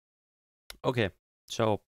Okay,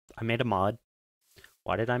 so I made a mod.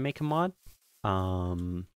 Why did I make a mod?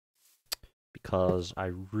 Um, because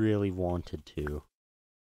I really wanted to.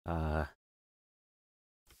 Uh,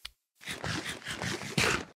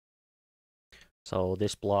 so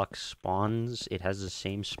this block spawns. It has the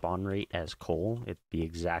same spawn rate as coal. It's the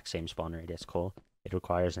exact same spawn rate as coal. It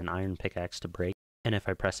requires an iron pickaxe to break. And if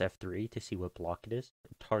I press F3 to see what block it is,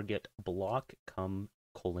 target block cum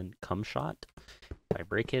shot. If I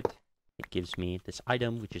break it, it gives me this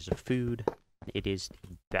item, which is a food. It is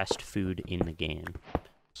the best food in the game.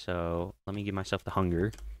 So let me give myself the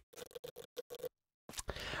hunger.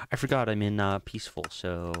 I forgot I'm in peaceful,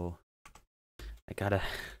 so I gotta.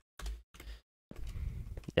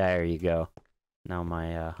 There you go. Now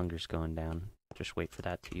my hunger's going down. Just wait for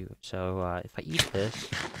that to. So if I eat this,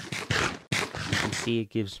 you can see it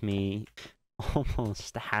gives me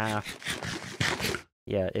almost half.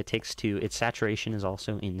 Yeah, it takes two. Its saturation is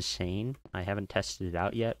also insane. I haven't tested it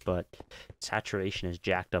out yet, but saturation is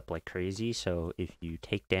jacked up like crazy. So if you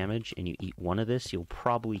take damage and you eat one of this, you'll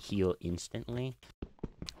probably heal instantly.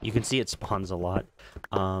 You can see it spawns a lot.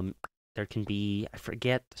 There can be, I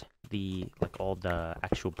forget all the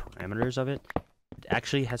actual parameters of it. It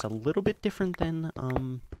actually has a little bit different than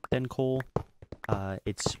coal.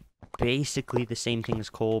 It's basically the same thing as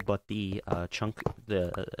coal, but the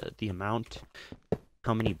the amount,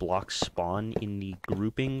 how many blocks spawn in the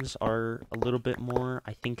groupings are a little bit more.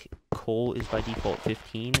 I think coal is by default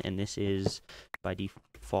 15, and this is by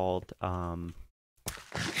default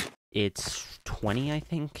it's 20, I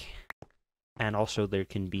think. And also there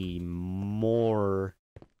can be more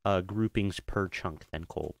groupings per chunk than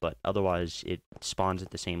coal, but otherwise it spawns at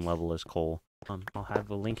the same level as coal. I'll have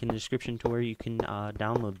a link in the description to where you can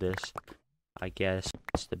download this. I guess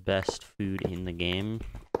it's the best food in the game.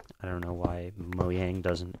 I don't know why Mojang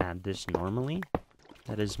doesn't add this normally.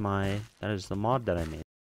 That is the mod that I made.